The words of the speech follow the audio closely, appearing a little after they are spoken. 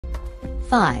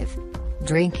5.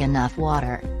 Drink enough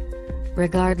water.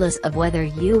 Regardless of whether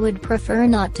you would prefer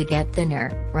not to get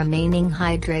thinner, remaining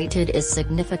hydrated is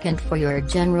significant for your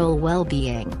general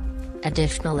well-being.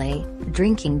 Additionally,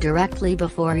 drinking directly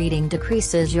before eating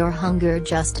decreases your hunger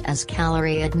just as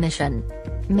calorie admission.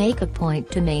 Make a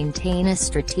point to maintain a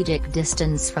strategic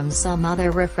distance from some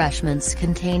other refreshments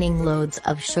containing loads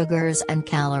of sugars and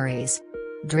calories.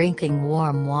 Drinking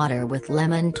warm water with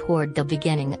lemon toward the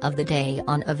beginning of the day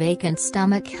on a vacant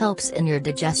stomach helps in your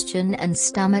digestion and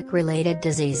stomach-related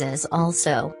diseases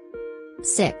also.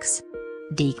 6.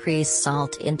 Decrease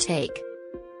salt intake.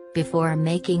 Before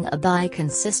making a buy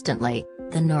consistently,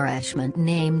 the nourishment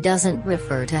name doesn't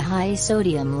refer to high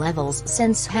sodium levels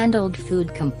since handled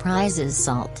food comprises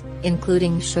salt,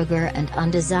 including sugar and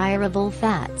undesirable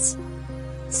fats.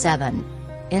 7.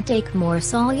 Intake more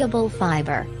soluble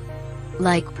fiber.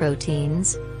 Like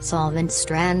proteins, solvent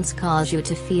strands cause you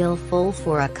to feel full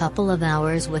for a couple of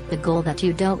hours with the goal that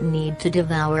you don't need to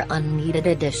devour unneeded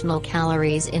additional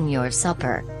calories in your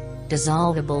supper.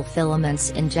 Dissolvable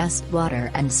filaments ingest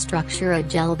water and structure a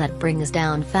gel that brings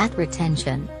down fat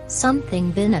retention,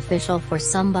 something beneficial for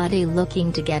somebody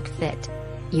looking to get fit.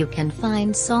 You can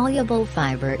find soluble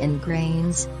fiber in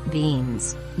grains,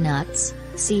 beans, nuts,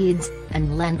 seeds,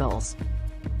 and lentils.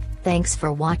 Thanks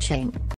for watching.